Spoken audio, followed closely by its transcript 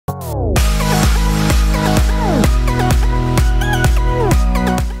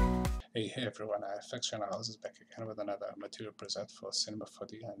everyone, fxchannelhouse is back again with another material preset for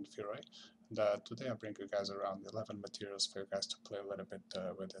Cinema4D and Vray. And today I bring you guys around 11 materials for you guys to play a little bit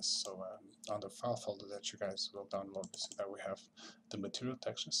with this. So on the file folder that you guys will download, you see that we have the material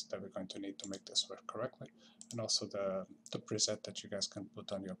textures that we're going to need to make this work correctly, and also the preset that you guys can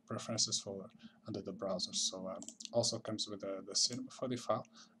put on your preferences folder under the browser. So also comes with the Cinema4D file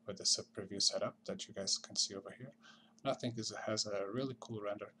with this preview setup that you guys can see over here. And I think it has a really cool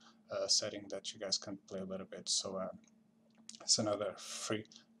render setting that you guys can play a little bit. So it's another free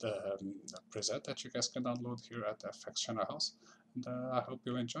preset that you guys can download here at fxchannelhouse. And I hope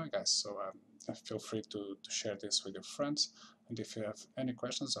you enjoy, guys. So feel free to share this with your friends. And if you have any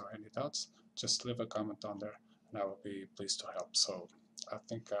questions or any doubts, just leave a comment on there, and I will be pleased to help. So I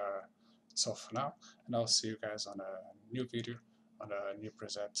think that's all for now, and I'll see you guys on a new video, on a new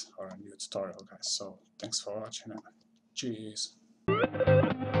preset or a new tutorial, guys. So thanks for watching, and cheers.